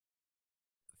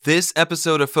This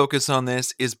episode of Focus on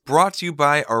This is brought to you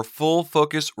by our Full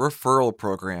Focus referral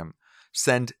program.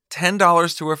 Send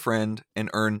 $10 to a friend and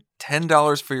earn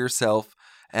 $10 for yourself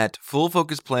at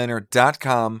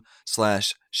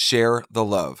fullfocusplanner.com/share the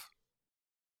love.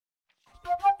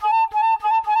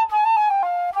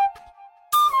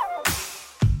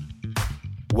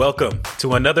 Welcome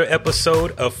to another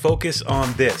episode of Focus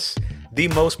on This, the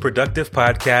most productive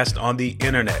podcast on the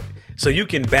internet, so you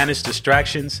can banish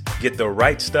distractions, get the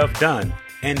right stuff done,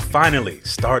 and finally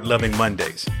start loving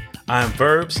Mondays. I'm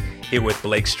Verbs, here with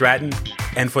Blake Stratton,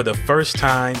 and for the first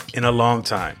time in a long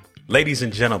time, ladies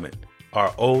and gentlemen,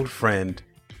 our old friend,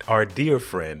 our dear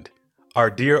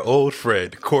old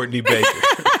friend, Courtney Baker.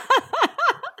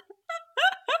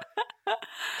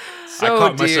 So I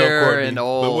caught myself, dear Courtney, and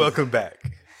old. but welcome back.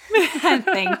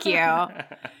 Thank you.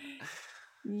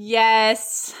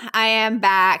 Yes, I am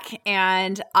back.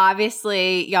 And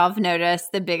obviously, y'all have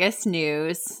noticed the biggest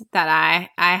news that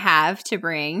I have to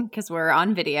bring because we're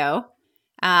on video.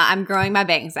 I'm growing my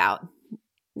bangs out.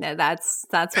 No, that's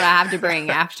what I have to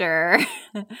bring after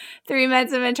 3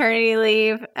 months of maternity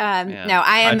leave. No,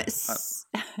 I am.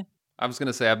 I was going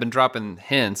to say, I've been dropping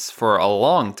hints for a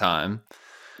long time.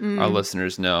 Our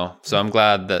listeners know. So I'm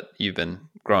glad that you've been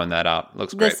growing that out.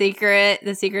 Looks great.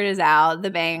 The secret is out. The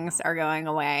bangs are going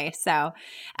away. So,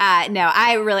 no,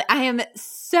 I am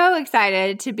so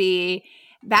excited to be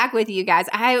back with you guys.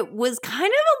 I was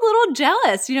kind of a little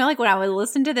jealous, like when I would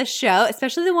listen to the show,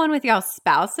 especially the one with y'all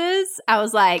spouses. I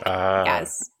was like,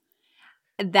 guys,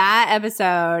 that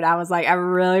episode, I was like, I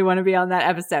really want to be on that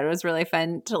episode. It was really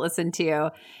fun to listen to.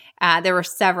 There were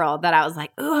several that I was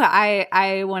like, ooh,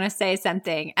 I want to say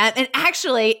something. And you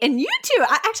two,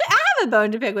 I have a bone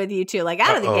to pick with you two, like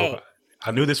out of the gate. I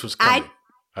knew this was coming.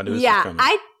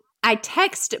 I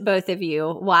text both of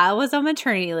you while I was on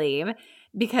maternity leave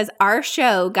because our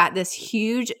show got this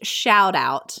huge shout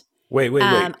out. Wait. You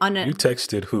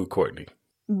texted who, Courtney?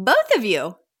 Both of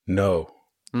you. No.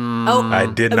 Oh, I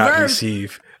did not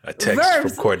receive a text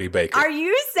from Courtney Baker. Are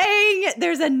you saying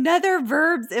there's another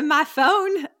Verbs in my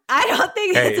phone? I don't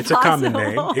think that's possible. It's a common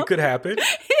name. It could happen.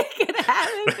 It could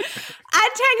happen. I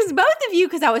text both of you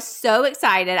because I was so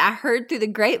excited. I heard through the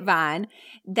grapevine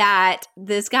that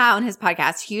this guy on his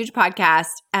podcast, huge podcast,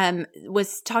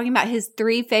 was talking about his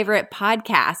 3 favorite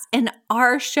podcasts, and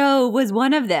our show was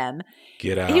one of them.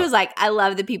 Get out. He was like, I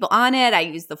love the people on it. I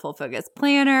use the Full Focus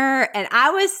Planner, and I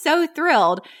was so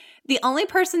thrilled. The only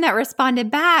person that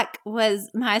responded back was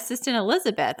my assistant,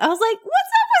 Elizabeth. I was like, what's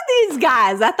up with these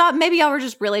guys? I thought maybe y'all were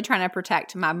just really trying to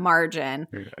protect my margin.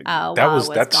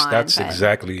 That's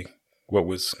exactly what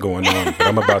was going on. But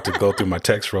I'm about to go through my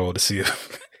text roll to see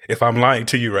if I'm lying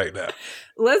to you right now.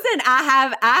 Listen,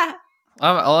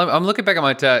 I'm looking back at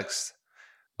my text.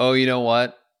 Oh, you know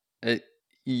what?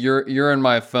 You're in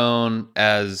my phone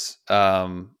as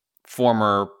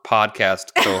former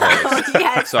podcast co-host.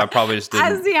 Yes. So I probably just didn't.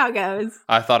 I see how it goes.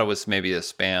 I thought it was maybe a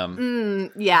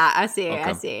spam. Yeah, I see. Okay.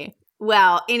 I see.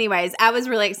 Well, anyways, I was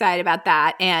really excited about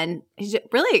that, and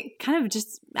really kind of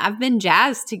just I've been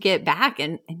jazzed to get back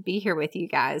and be here with you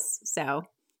guys. So,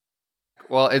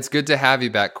 well, it's good to have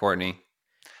you back, Courtney.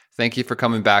 Thank you for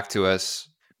coming back to us.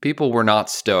 People were not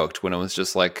stoked when it was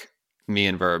just like me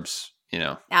and Verbs.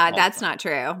 That's not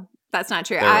true. That's not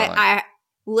true. I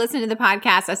listened to the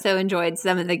podcast. I so enjoyed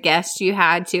some of the guests you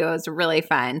had too. It was really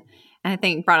fun. And I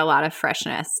think brought a lot of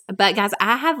freshness. But guys,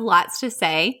 I have lots to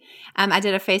say. I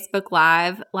did a Facebook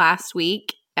Live last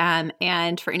week.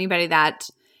 And for anybody that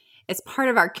is part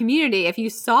of our community, if you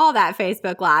saw that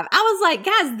Facebook Live, I was like,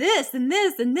 guys, this and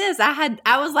this and this.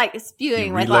 I was like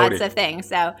spewing with lots of things.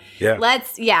 So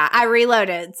I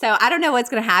reloaded. So I don't know what's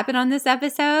going to happen on this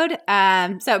episode.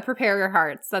 So prepare your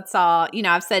hearts. That's all.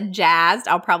 I've said jazzed.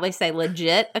 I'll probably say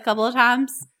legit a couple of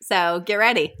times. So get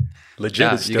ready.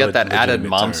 Legit is still you got that added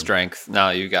mom term. strength.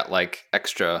 Now you got like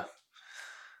extra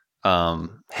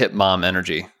hip mom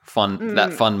energy.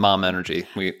 That fun mom energy.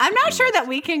 I'm not sure that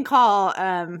we can call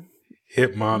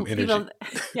hip mom energy. Are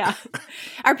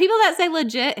people that say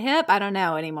legit hip? I don't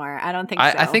know anymore. I don't think so.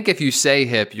 I think if you say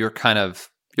hip, you're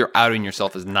outing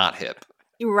yourself as not hip.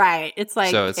 Right. It's like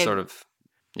so it's sort of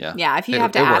yeah. Yeah, if you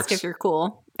have to ask if you're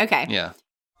cool. Okay. Yeah.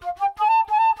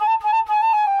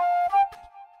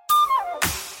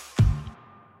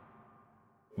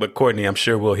 But Courtney, I'm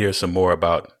sure we'll hear some more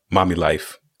about mommy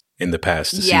life in the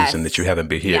past season that you haven't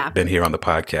been here on the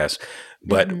podcast.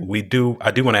 But I do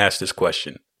want to ask this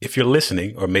question. If you're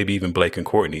listening, or maybe even Blake and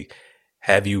Courtney,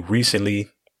 have you recently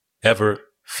ever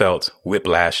felt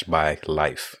whiplashed by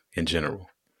life in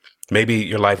general? Maybe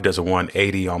your life does a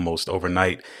 180 almost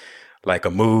overnight, like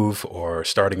a move or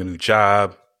starting a new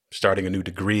job, starting a new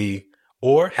degree,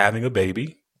 or having a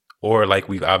baby, or like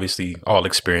we've obviously all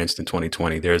experienced in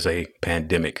 2020, there's a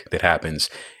pandemic that happens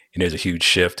and there's a huge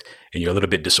shift and you're a little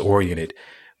bit disoriented.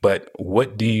 But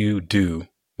what do you do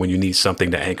when you need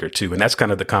something to anchor to? And that's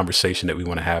kind of the conversation that we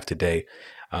want to have today.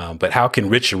 But how can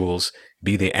rituals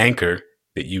be the anchor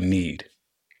that you need?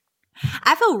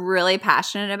 I feel really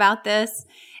passionate about this.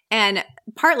 And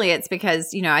partly it's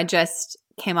because, I just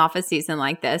came off a season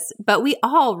like this, but we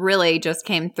all really just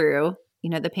came through,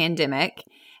 the pandemic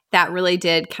that really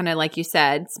did kind of, like you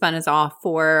said, spun us off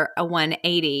for a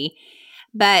 180.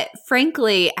 But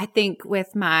frankly, I think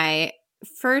with my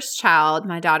first child,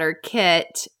 my daughter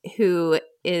Kit, who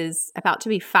is about to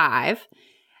be 5,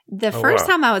 the first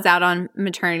time I was out on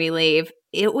maternity leave,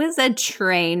 it was a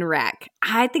train wreck.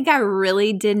 I think I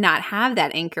really did not have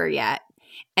that anchor yet.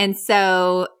 And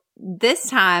so this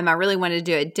time I really wanted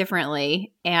to do it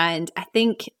differently. And I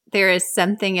think there is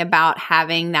something about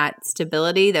having that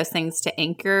stability, those things to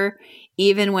anchor,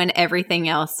 even when everything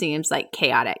else seems like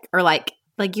chaotic or like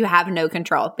you have no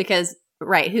control. Because,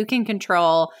 right, who can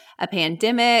control a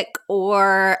pandemic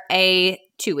or a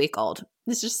 2-week-old?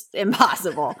 It's just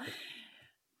impossible.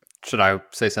 Should I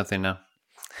say something now?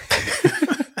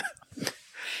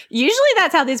 Usually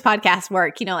that's how these podcasts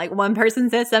work. Like one person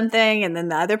says something and then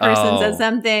the other person says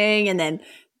something and then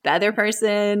the other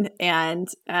person. And,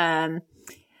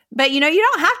 but you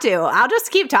don't have to. I'll just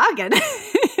keep talking.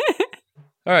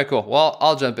 All right, cool. Well,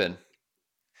 I'll jump in.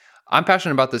 I'm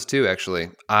passionate about this too, actually.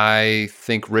 I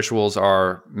think rituals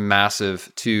are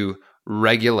massive to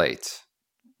regulate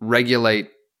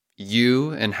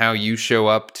you and how you show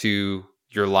up to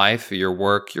your life, your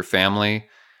work, your family,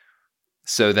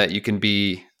 so that you can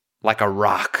be like a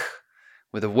rock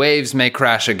where the waves may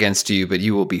crash against you, but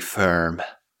you will be firm.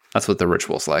 That's what the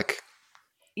ritual's like.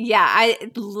 Yeah,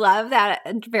 I love that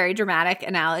very dramatic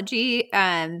analogy.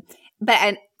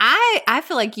 But I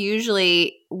feel like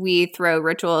usually we throw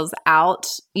rituals out,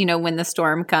 when the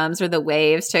storm comes or the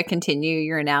waves, to continue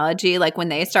your analogy. Like when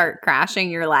they start crashing,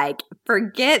 you're like,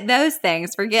 forget those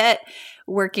things. Forget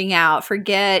working out.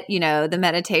 Forget, the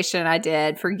meditation I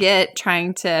did. Forget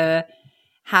trying to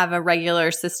have a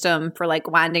regular system for like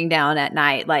winding down at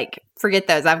night. Like forget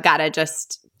those. I've got to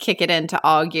just kick it into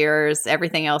all gears.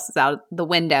 Everything else is out the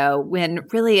window, when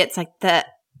really it's like the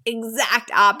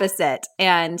exact opposite.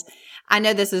 And I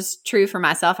know this is true for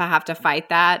myself. I have to fight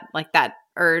that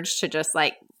urge to just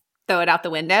like throw it out the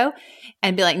window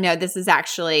and be like, no, this is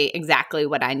actually exactly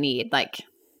what I need. Like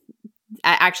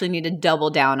I actually need to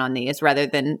double down on these rather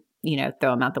than,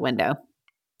 throw them out the window.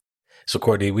 So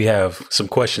Courtney, we have some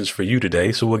questions for you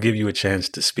today. So we'll give you a chance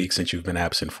to speak since you've been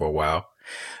absent for a while.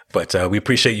 But we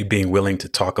appreciate you being willing to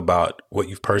talk about what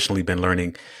you've personally been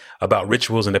learning about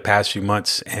rituals in the past few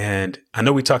months. And I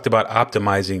know we talked about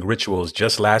optimizing rituals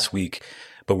just last week,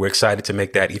 but we're excited to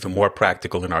make that even more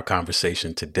practical in our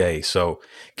conversation today. So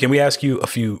can we ask you a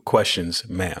few questions,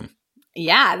 ma'am?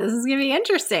 Yeah, this is going to be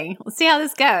interesting. Let's see how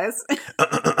this goes.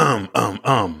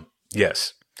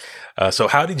 Yes. So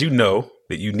how did you know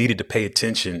that you needed to pay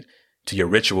attention to your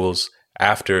rituals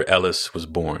after Ellis was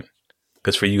born?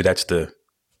 Because for you, that's the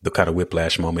kind of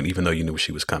whiplash moment, even though you knew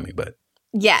she was coming. But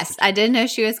yes, I did know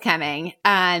she was coming.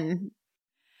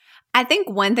 I think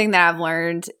one thing that I've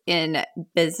learned in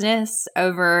business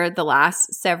over the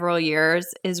last several years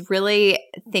is really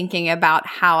thinking about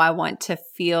how I want to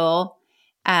feel,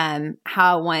 how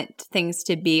I want things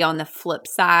to be on the flip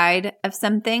side of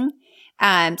something.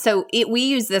 We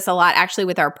use this a lot actually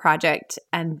with our project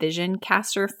Vision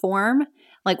Caster form.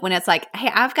 Like when it's like, hey,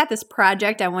 I've got this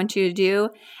project I want you to do.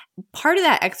 Part of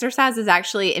that exercise is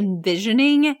actually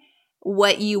envisioning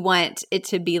what you want it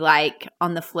to be like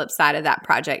on the flip side of that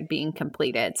project being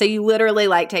completed. So you literally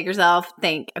like take yourself,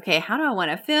 think, okay, how do I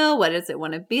want to feel? What does it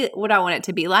want to be? What do I want it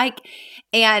to be like?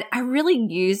 And I really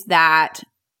used that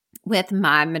with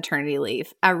my maternity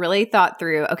leave. I really thought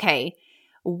through, okay,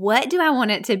 what do I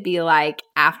want it to be like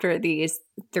after these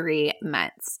 3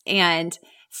 months? And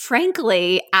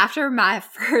frankly, after my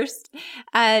first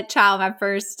child, my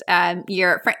first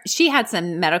year, she had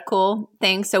some medical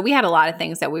things. So we had a lot of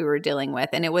things that we were dealing with,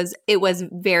 and it was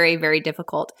very, very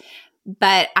difficult.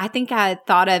 But I think I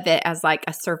thought of it as like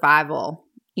a survival.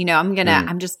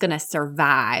 I'm just gonna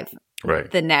survive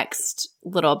the next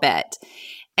little bit.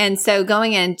 And so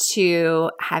going into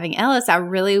having Ellis, I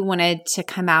really wanted to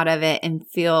come out of it and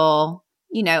feel,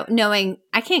 knowing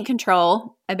I can't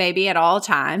control a baby at all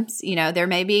times. There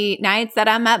may be nights that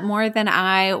I'm up more than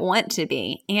I want to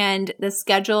be, and the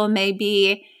schedule may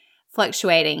be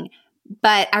fluctuating.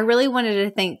 But I really wanted to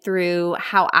think through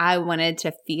how I wanted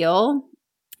to feel.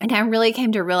 And I really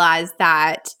came to realize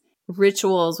that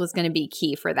rituals was going to be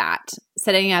key for that.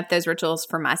 setting up those rituals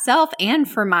for myself and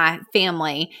for my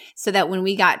family so that when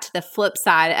we got to the flip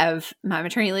side of my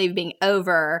maternity leave being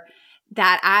over,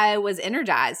 that I was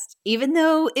energized, even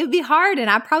though it would be hard and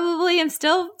I probably am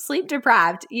still sleep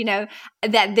deprived,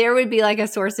 that there would be like a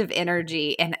source of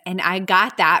energy. And I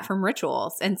got that from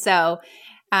rituals. And so,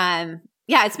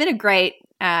 it's been a great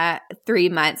 3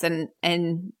 months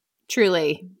and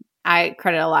truly I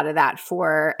credit a lot of that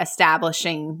for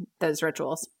establishing those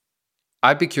rituals.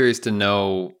 I'd be curious to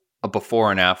know a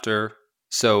before and after.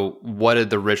 So what did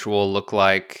the ritual look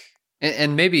like?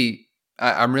 And maybe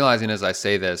I'm realizing as I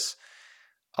say this,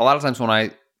 a lot of times when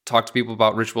I talk to people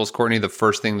about rituals, Courtney, the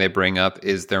first thing they bring up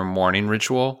is their morning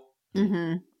ritual.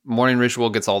 Mm-hmm. Morning ritual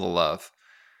gets all the love.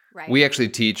 Right. We actually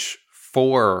teach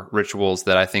 4 rituals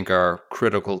that I think are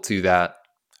critical to that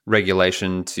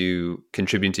regulation, to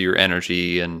contribute to your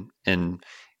energy and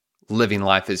living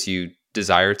life as you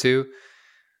desire to.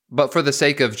 But for the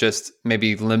sake of just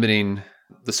maybe limiting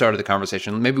the start of the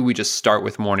conversation, maybe we just start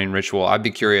with morning ritual. I'd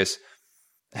be curious.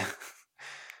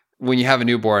 When you have a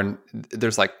newborn,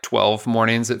 there's like 12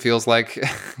 mornings, it feels like,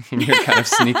 and you're kind of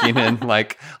sneaking in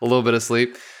like a little bit of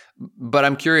sleep. But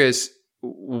I'm curious,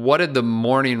 what did the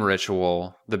morning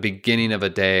ritual, the beginning of a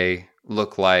day,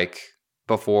 look like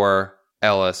before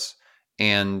Ellis?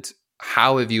 And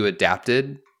how have you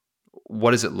adapted?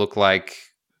 What does it look like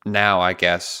now, I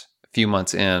guess, a few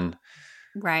months in,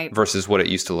 right, versus what it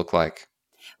used to look like?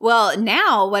 Well,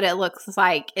 now what it looks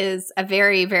like is a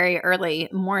very, very early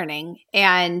morning.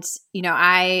 And,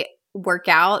 I work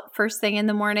out first thing in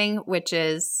the morning, which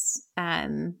is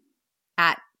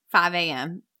at 5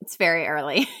 a.m. It's very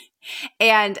early.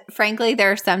 And frankly,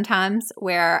 there are some times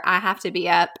where I have to be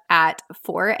up at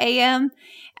 4 a.m.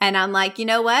 And I'm like, you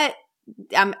know what?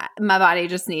 My body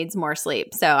just needs more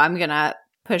sleep. So I'm going to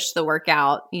push the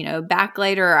workout, back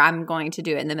later, or I'm going to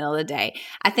do it in the middle of the day.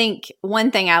 I think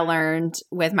one thing I learned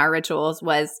with my rituals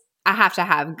was I have to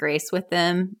have grace with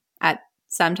them at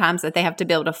sometimes, that they have to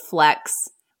be able to flex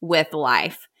with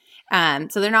life. So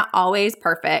they're not always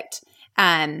perfect.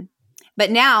 But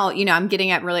now, I'm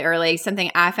getting up really early.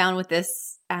 Something I found with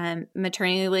this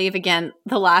maternity leave, again,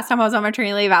 the last time I was on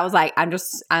maternity leave, I was like,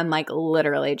 I'm like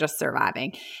literally just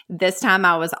surviving. This time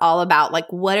I was all about like,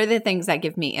 what are the things that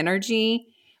give me energy?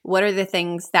 What are the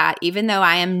things that, even though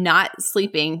I am not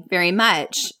sleeping very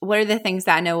much, what are the things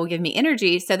that I know will give me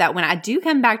energy so that when I do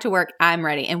come back to work, I'm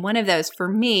ready? And one of those for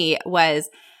me was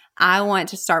I want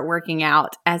to start working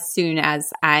out as soon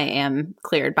as I am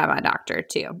cleared by my doctor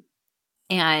too.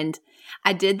 And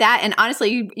I did that. And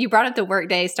honestly, you brought up the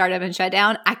workday startup and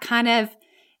shutdown. I kind of,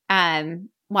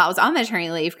 while I was on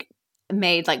maternity leave,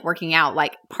 made like working out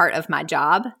like part of my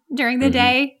job during the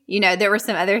day. There were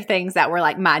some other things that were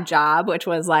like my job, which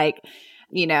was like,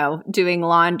 doing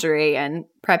laundry and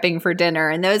prepping for dinner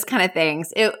and those kind of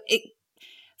things. It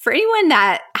for anyone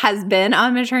that has been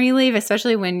on maternity leave,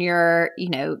 especially when you're,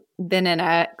 been in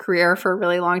a career for a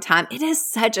really long time, it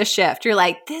is such a shift. You're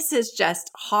like, this is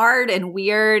just hard and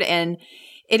weird. And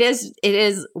it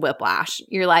is whiplash.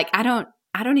 You're like, I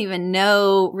don't even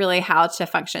know really how to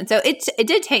function. So it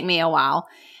did take me a while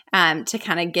to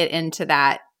kind of get into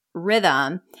that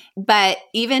rhythm. But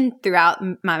even throughout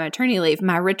my maternity leave,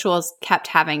 my rituals kept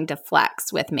having to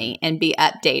flex with me and be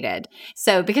updated.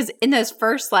 So because in those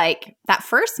that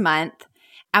first month,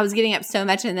 I was getting up so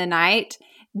much in the night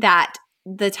that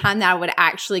the time that I would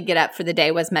actually get up for the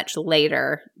day was much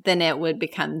later than it would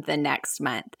become the next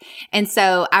month. And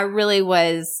so I really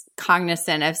was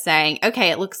cognizant of saying,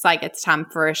 okay, it looks like it's time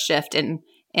for a shift in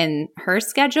her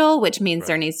schedule, which means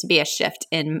there needs to be a shift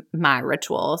in my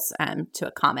rituals to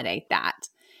accommodate that.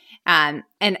 And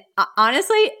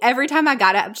honestly, every time I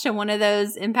got up to one of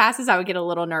those impasses, I would get a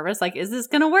little nervous, like, is this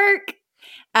going to work?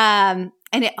 And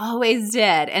it always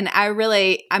did. And I'm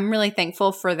really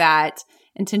thankful for that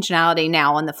intentionality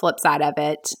now on the flip side of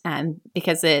it,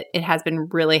 because it has been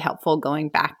really helpful going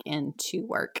back into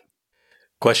work.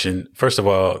 Question. First of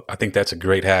all, I think that's a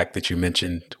great hack that you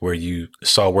mentioned where you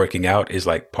saw working out is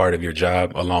like part of your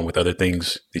job along with other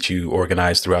things that you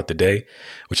organize throughout the day,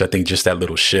 which I think just that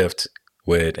little shift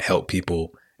would help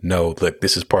people know, look,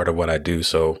 this is part of what I do.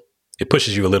 So it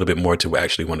pushes you a little bit more to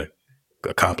actually want to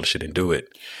accomplish it and do it.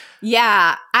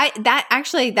 Yeah.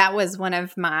 That was one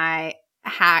of my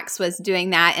hacks, was doing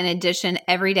that. In addition,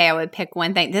 every day I would pick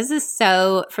one thing. This is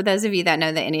so, for those of you that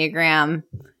know the Enneagram,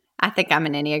 I think I'm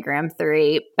an Enneagram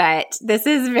 3, but this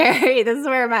is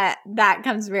where that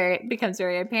becomes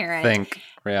very apparent.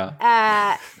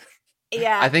 Yeah.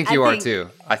 I think you are too.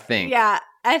 I think. Yeah,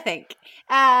 I think.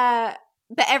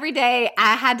 But every day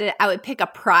I would pick a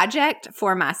project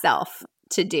for myself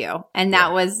to do. And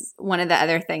that was one of the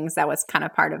other things that was kind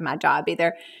of part of my job.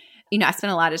 Either, I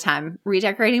spent a lot of time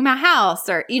redecorating my house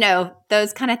or,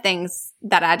 those kind of things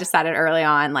that I decided early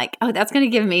on, like, oh, that's going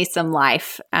to give me some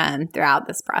life throughout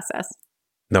this process.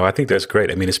 No, I think that's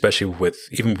great. I mean, especially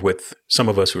even with some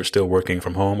of us who are still working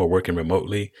from home or working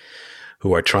remotely,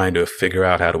 who are trying to figure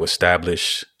out how to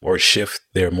establish or shift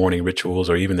their morning rituals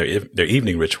or even their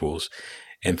evening rituals,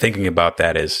 and thinking about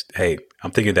that as, hey,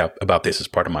 I'm thinking about this as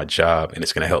part of my job, and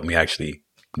it's going to help me actually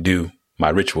do my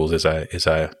rituals as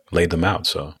I laid them out.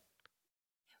 So,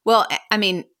 well, I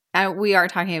mean, we are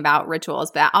talking about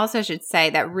rituals, but I also should say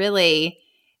that really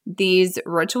these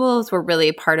rituals were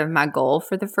really part of my goal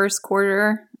for the first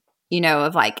quarter,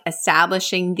 of like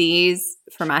establishing these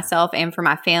for myself and for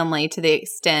my family to the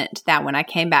extent that when I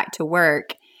came back to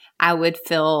work, I would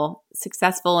feel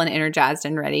successful and energized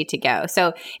and ready to go.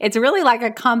 So it's really like a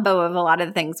combo of a lot of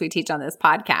the things we teach on this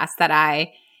podcast that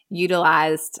I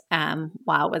utilized while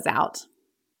I was out.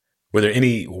 Were there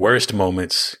any worst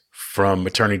moments from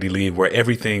maternity leave where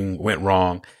everything went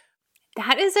wrong?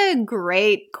 That is a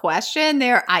great question.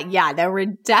 There were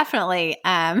definitely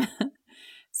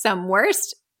some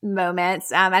worst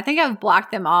moments. I think I've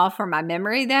blocked them all from my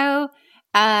memory, though.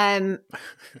 Like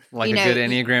a good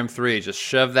Enneagram 3, just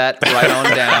shove that right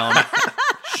on down.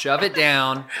 Shove it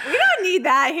down. We don't need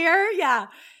that here. Yeah.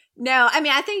 No, I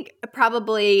mean, I think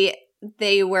probably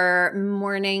they were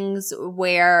mornings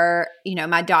where,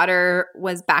 my daughter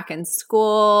was back in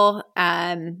school.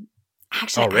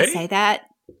 Actually, already? I say that.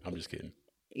 I'm just kidding.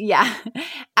 Yeah.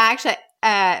 Actually,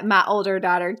 my older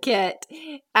daughter, Kit,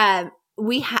 I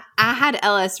had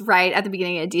Ellis right at the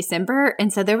beginning of December.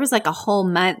 And so there was like a whole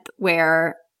month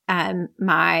where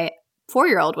my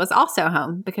 4-year-old was also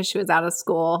home because she was out of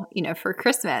school, for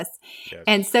Christmas. Yes.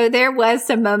 And so there was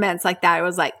some moments like that. It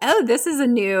was like, oh, this is a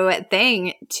new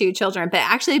thing to children. But it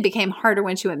actually became harder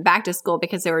when she went back to school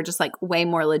because there were just like way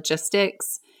more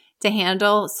logistics to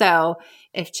handle. So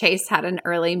if Chase had an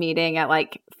early meeting at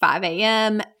like 5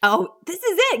 a.m., oh, this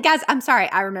is it, guys. I'm sorry.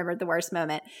 I remembered the worst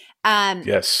moment.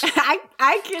 Yes.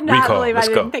 I cannot believe I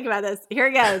didn't think about this. Here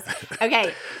it goes.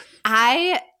 Okay.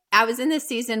 I was in this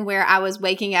season where I was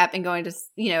waking up and going to,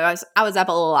 I was up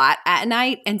a lot at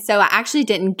night. And so I actually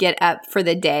didn't get up for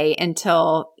the day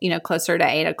until, closer to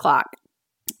 8 o'clock.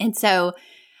 And so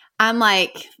I'm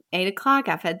like, 8 o'clock,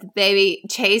 I fed the baby.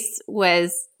 Chase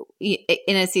was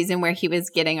in a season where he was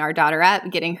getting our daughter up,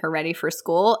 getting her ready for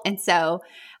school. And so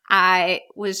I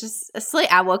was just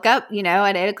asleep. I woke up,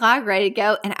 at 8 o'clock, ready to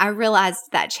go. And I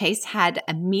realized that Chase had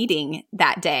a meeting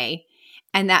that day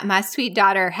and that my sweet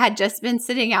daughter had just been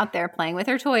sitting out there playing with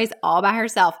her toys all by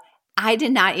herself. I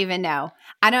did not even know.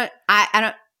 I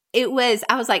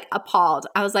was like appalled.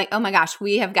 I was like, oh my gosh,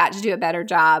 we have got to do a better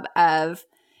job of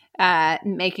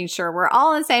making sure we're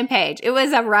all on the same page.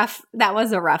 That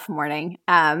was a rough morning.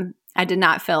 I did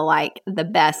not feel like the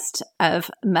best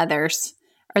of mothers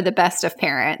or the best of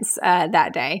parents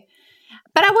that day.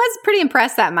 But I was pretty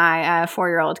impressed that my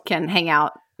 4-year-old can hang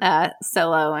out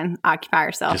solo and occupy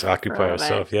herself. Just occupy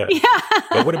herself, yeah.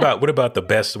 But what about the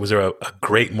best? Was there a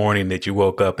great morning that you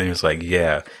woke up and it's like,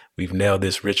 yeah, we've nailed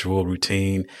this ritual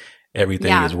routine.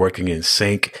 Everything is working in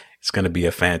sync. It's going to be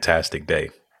a fantastic day.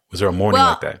 Was there a morning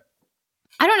like that?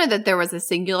 I don't know that there was a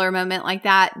singular moment like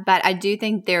that, but I do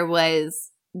think there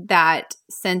was that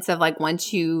sense of like once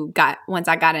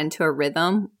I got into a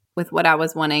rhythm with what I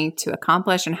was wanting to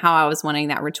accomplish and how I was wanting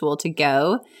that ritual to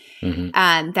go,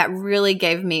 that really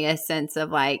gave me a sense of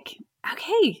like,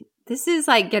 okay, this is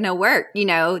like going to work.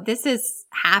 This is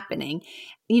happening.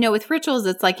 With rituals,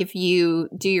 it's like if you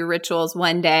do your rituals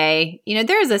one day,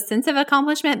 there is a sense of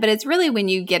accomplishment, but it's really when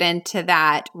you get into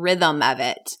that rhythm of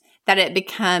it that it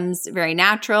becomes very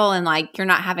natural and like you're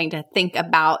not having to think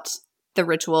about the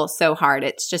ritual so hard.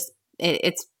 It's just,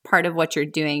 it's part of what you're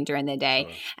doing during the day.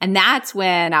 Right. And that's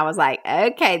when I was like,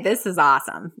 okay, this is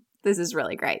awesome. This is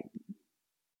really great.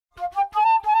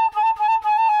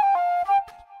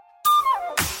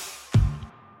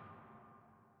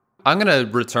 I'm going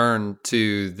to return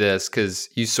to this because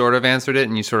you sort of answered it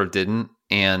and you sort of didn't.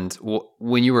 And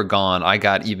when you were gone, I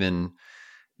got even,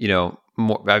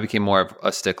 I became more of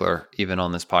a stickler even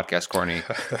on this podcast, Courtney.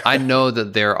 I know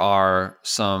that there are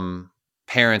some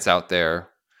parents out there,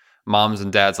 moms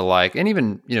and dads alike, and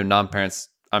even, non-parents,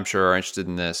 I'm sure, are interested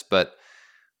in this. But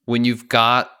when you've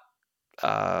got,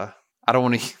 I don't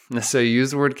want to necessarily use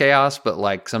the word chaos, but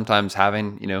like sometimes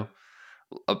having,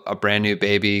 a brand new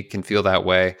baby can feel that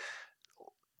way.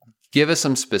 Give us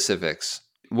some specifics.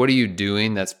 What are you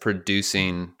doing that's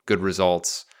producing good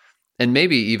results? And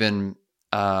maybe even,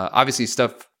 obviously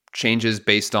stuff changes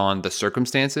based on the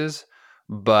circumstances,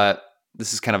 but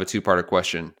this is kind of a two-parter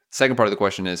question. Second part of the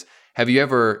question is, have you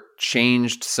ever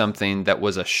changed something that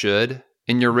was a should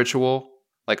in your ritual?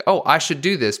 Like, oh, I should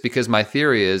do this because my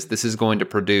theory is this is going to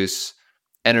produce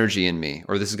energy in me,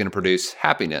 or this is going to produce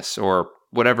happiness, or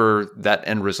whatever that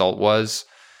end result was.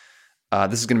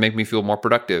 This is going to make me feel more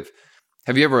productive.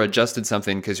 Have you ever adjusted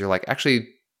something because you're like, actually,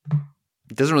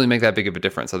 it doesn't really make that big of a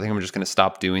difference. I think I'm just going to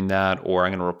stop doing that, or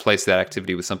I'm going to replace that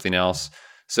activity with something else.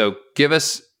 So give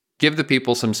the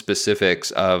people some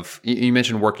specifics of, you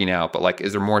mentioned working out, but like,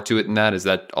 is there more to it than that? Is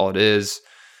that all it is?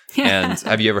 And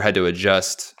have you ever had to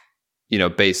adjust,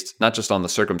 based not just on the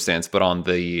circumstance, but on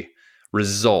the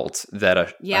result that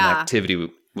an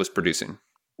activity was producing?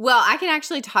 Well, I can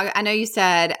actually talk. I know you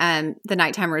said the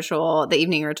nighttime ritual, the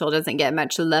evening ritual doesn't get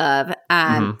much love.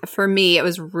 For me, it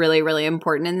was really, really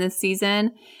important in this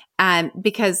season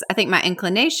because I think my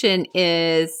inclination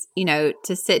is,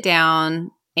 to sit down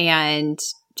and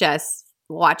just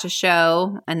watch a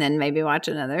show and then maybe watch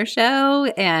another show.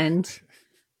 And,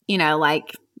 I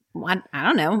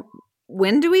don't know.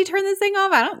 When do we turn this thing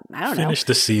off? I don't know. Finish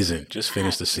the season. Just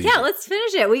finish the season. Yeah, let's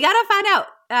finish it. We got to find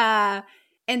out.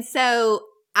 And so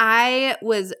I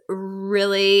was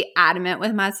really adamant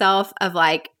with myself of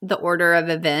like the order of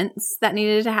events that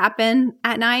needed to happen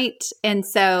at night. And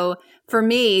so for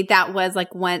me, that was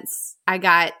like once I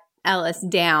got Ellis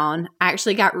down, I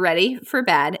actually got ready for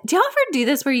bed. Do y'all ever do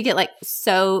this where you get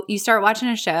you start watching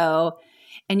a show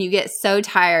and you get so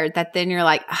tired that then you're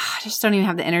like, I just don't even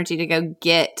have the energy to go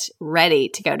get ready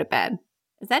to go to bed.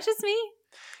 Is that just me?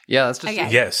 Yeah, that's just okay.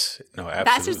 Yes. No,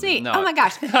 absolutely. That's just me. No, oh my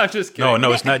gosh. I'm just kidding.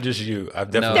 No, it's not just you. I've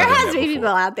definitely there done has that to be before. people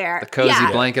out there. The cozy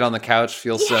blanket on the couch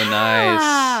feels so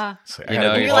nice. So I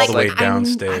had to go all the way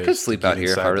downstairs. I could sleep out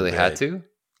here if I really had to.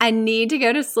 I need to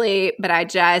go to sleep, but I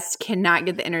just cannot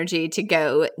get the energy to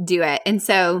go do it. And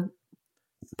so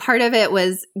part of it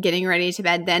was getting ready to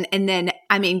bed then. And then,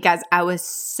 guys, I was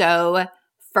so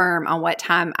firm on what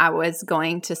time I was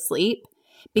going to sleep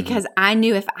because I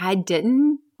knew if I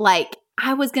didn't,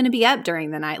 I was going to be up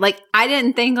during the night. I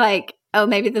didn't think oh,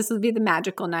 maybe this would be the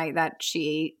magical night that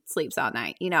she sleeps all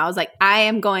night. I was like, I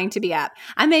am going to be up.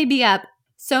 I may be up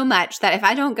so much that if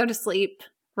I don't go to sleep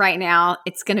right now,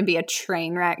 it's going to be a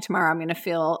train wreck tomorrow. I'm going to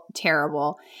feel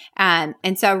terrible. And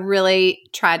so I really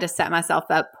tried to set myself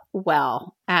up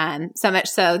well. So much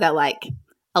so that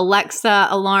Alexa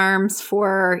alarms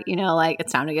for,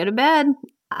 it's time to go to bed.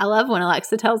 I love when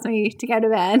Alexa tells me to go to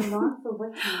bed.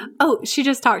 Oh, she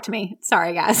just talked to me.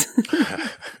 Sorry, guys.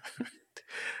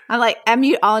 I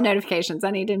mute all notifications.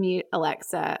 I need to mute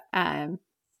Alexa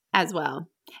as well.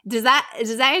 Does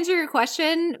that answer your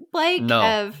question, Blake?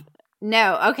 No.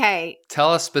 No. Okay.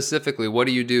 Tell us specifically, what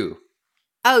do you do?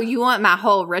 Oh, you want my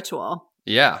whole ritual?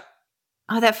 Yeah.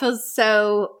 Oh, that feels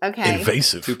so okay.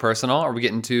 Invasive. Too personal? Are we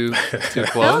getting too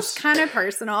close? Feels kind of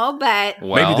personal, but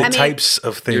maybe the types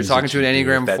of things. You're talking to an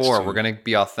Enneagram 4. We're going to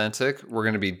be authentic. We're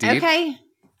going to be deep. Okay.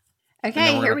 And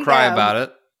then we're going to cry about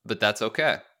it, but that's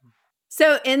okay.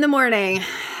 So in the morning,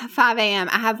 5 a.m.,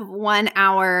 I have 1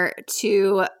 hour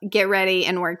to get ready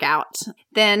and work out.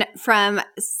 Then from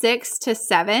 6 to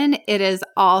 7, it is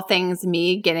all things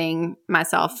me getting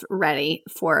myself ready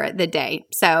for the day.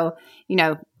 So,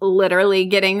 literally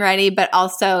getting ready, but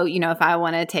also, if I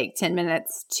want to take 10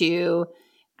 minutes to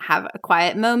have a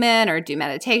quiet moment or do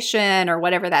meditation or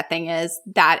whatever that thing is,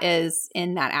 that is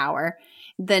in that hour.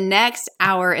 The next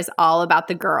hour is all about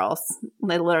the girls.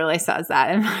 It literally says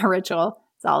that in my ritual.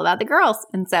 It's all about the girls.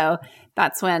 And so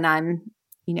that's when I'm,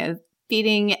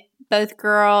 feeding both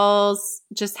girls,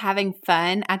 just having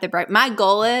fun at the break. My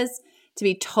goal is to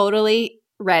be totally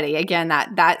ready. Again,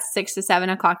 that 6 to 7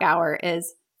 o'clock hour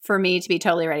is for me to be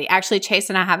totally ready. Actually, Chase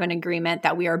and I have an agreement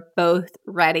that we are both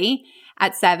ready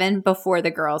at 7 before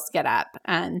the girls get up.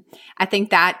 And I think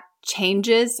that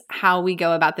changes how we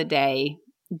go about the day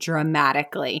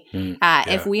dramatically.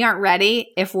 If we aren't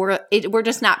ready, if we're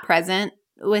just not present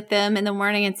with them in the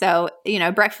morning. And so,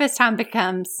 breakfast time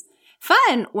becomes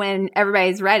fun when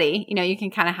everybody's ready. You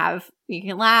can kind of you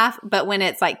can laugh, but when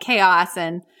it's chaos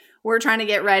and we're trying to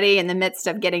get ready in the midst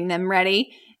of getting them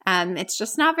ready, it's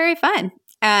just not very fun.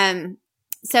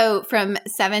 So from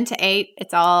 7 to 8,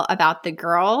 it's all about the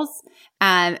girls.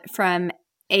 From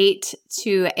 8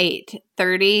 to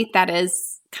 8:30, that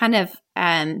is kind of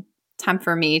time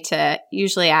for me to,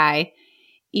 usually I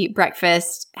eat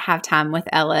breakfast, have time with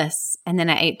Ellis, and then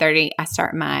at 8:30, I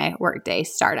start my workday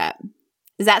startup.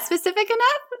 Is that specific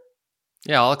enough?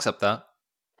 Yeah, I'll accept that.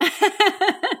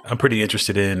 I'm pretty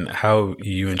interested in how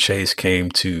you and Chase came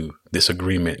to this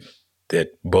agreement that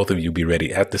both of you be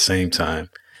ready at the same time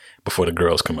before the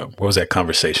girls come up. What was that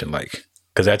conversation like?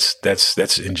 Because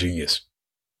that's ingenious.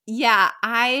 Yeah,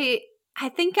 I I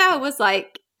think I was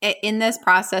like in this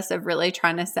process of really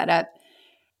trying to set up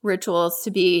rituals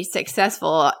to be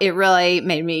successful, it really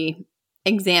made me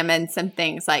examine some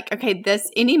things like, okay,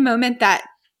 any moment that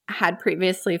had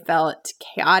previously felt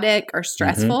chaotic or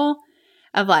stressful,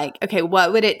 of like, okay,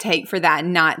 what would it take for that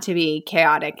not to be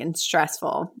chaotic and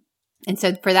stressful? And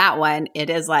so for that one,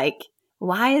 it is like,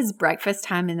 why is breakfast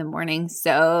time in the morning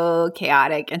so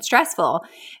chaotic and stressful?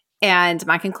 And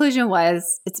my conclusion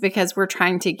was it's because we're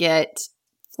trying to get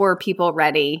 4 people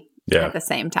ready at the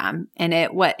same time. And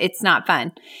it's not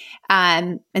fun.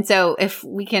 And so if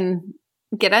we can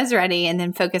get us ready and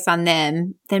then focus on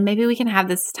them, then maybe we can have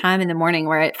this time in the morning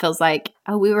where it feels like,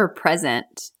 oh, we were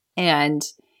present and,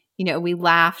 you know, we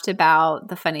laughed about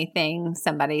the funny thing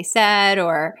somebody said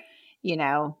or, you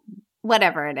know,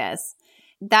 whatever it is.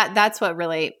 That's what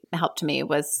really helped me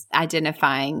was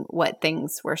identifying what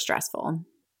things were stressful.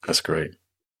 That's great.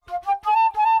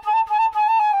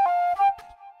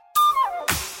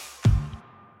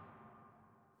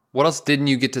 What else didn't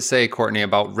you get to say, Courtney,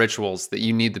 about rituals that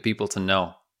you need the people to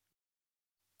know?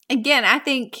 Again, I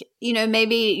think, you know,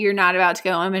 maybe you're not about to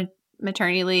go on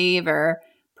maternity leave or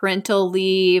parental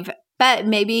leave, but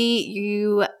maybe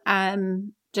you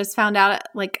just found out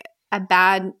like a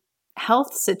bad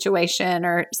health situation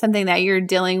or something that you're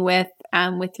dealing with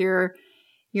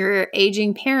your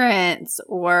aging parents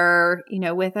or, you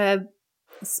know, with a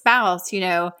spouse, you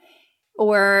know.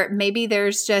 Or maybe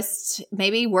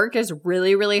maybe work is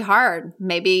really, really hard.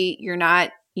 Maybe you're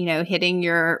not, you know, hitting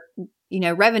your, you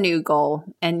know, revenue goal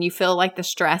and you feel like the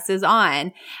stress is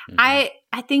on. Mm-hmm.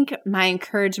 I think my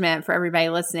encouragement for everybody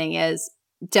listening is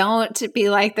don't be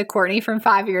like the Courtney from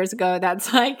 5 years ago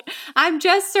that's like, I'm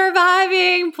just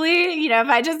surviving. Please, you know, if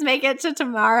I just make it to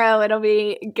tomorrow, it'll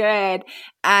be good.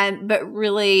 But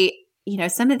really, you know,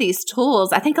 some of these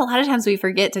tools, I think a lot of times we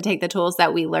forget to take the tools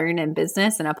that we learn in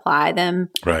business and apply them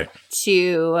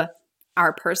to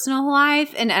our personal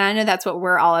life. And I know that's what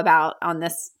we're all about on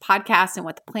this podcast and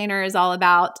what the planner is all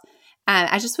about.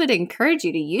 I just would encourage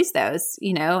you to use those,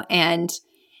 you know, and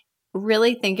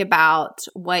really think about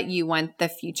what you want the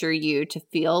future you to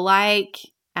feel like,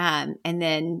 and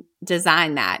then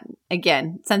design that.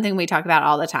 Again, something we talk about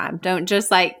all the time. Don't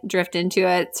just like drift into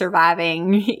it,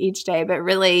 surviving each day, but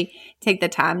really take the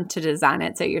time to design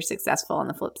it so you're successful on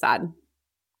the flip side.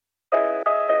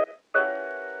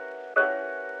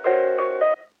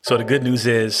 So the good news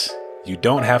is you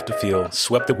don't have to feel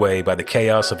swept away by the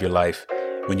chaos of your life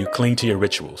when you cling to your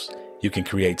rituals. You can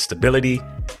create stability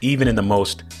even in the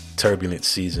most turbulent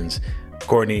seasons.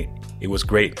 Courtney, it was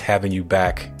great having you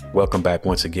back. Welcome back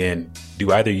once again.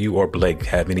 Do either you or Blake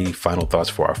have any final thoughts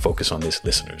for our Focus on This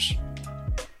listeners?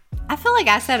 I feel like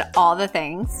I said all the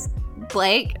things,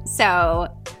 Blake, so...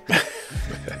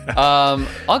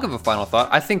 I'll give a final thought.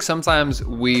 I think sometimes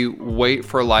we wait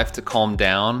for life to calm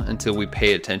down until we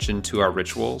pay attention to our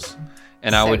rituals.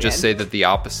 And I would just say that the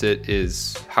opposite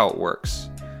is how it works.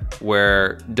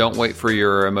 Where don't wait for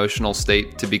your emotional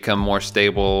state to become more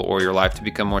stable or your life to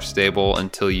become more stable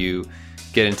until you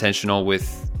get intentional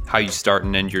with how you start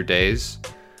and end your days.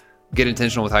 Get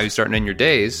intentional with how you start and end your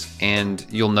days, and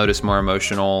you'll notice more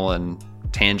emotional and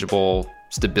tangible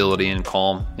stability and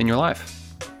calm in your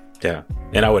life. Yeah.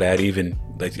 And I would add, even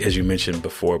like as you mentioned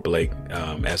before, Blake,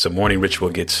 as a morning ritual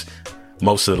gets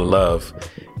most of the love,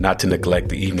 not to neglect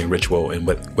the evening ritual. And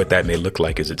what that may look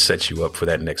like is it sets you up for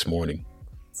that next morning.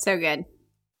 So good.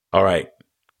 All right.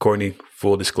 Courtney,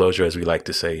 full disclosure, as we like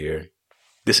to say here,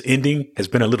 this ending has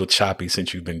been a little choppy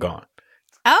since you've been gone.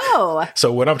 Oh.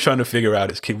 So what I'm trying to figure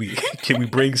out is can we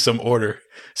bring some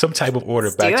type of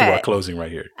order back to our closing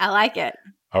right here? I like it.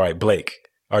 All right, Blake,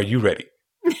 are you ready?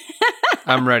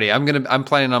 I'm ready. I'm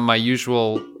planning on my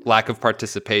usual lack of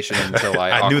participation until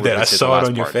I knew that. I saw it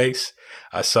on your face.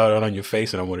 I saw it on your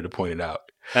face and I wanted to point it out.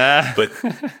 But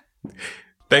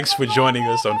thanks for joining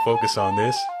us on Focus on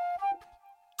This.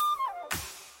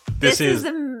 This is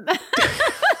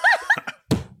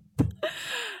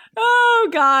Oh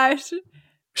gosh.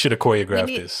 Should have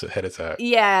choreographed this ahead of time.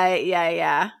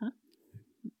 Yeah.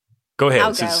 Go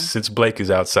ahead. Since Blake is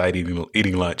outside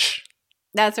eating lunch.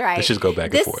 That's right. Let's just go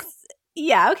back and forth.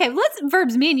 Yeah, okay. Let's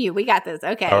verbs me and you. We got this.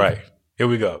 Okay. All right. Here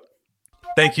we go.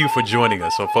 Thank you for joining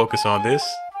us on Focus on This.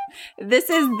 This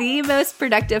is the most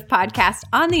productive podcast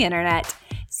on the internet.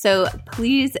 So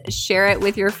please share it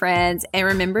with your friends and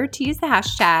remember to use the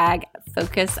hashtag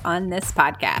Focus on This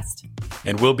podcast.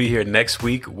 And we'll be here next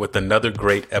week with another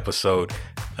great episode.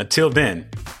 Until then,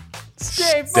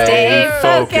 stay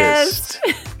focused.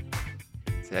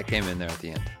 See, that came in there at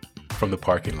the end. From the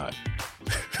parking lot.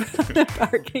 The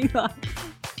parking lot.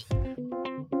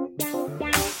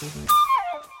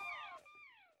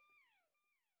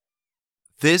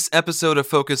 This episode of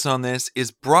Focus on This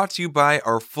is brought to you by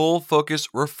our Full Focus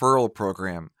referral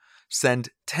program. Send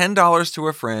 $10 to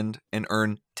a friend and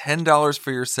earn $10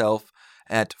 for yourself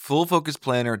at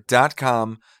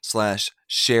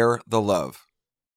fullfocusplanner.com/share the love.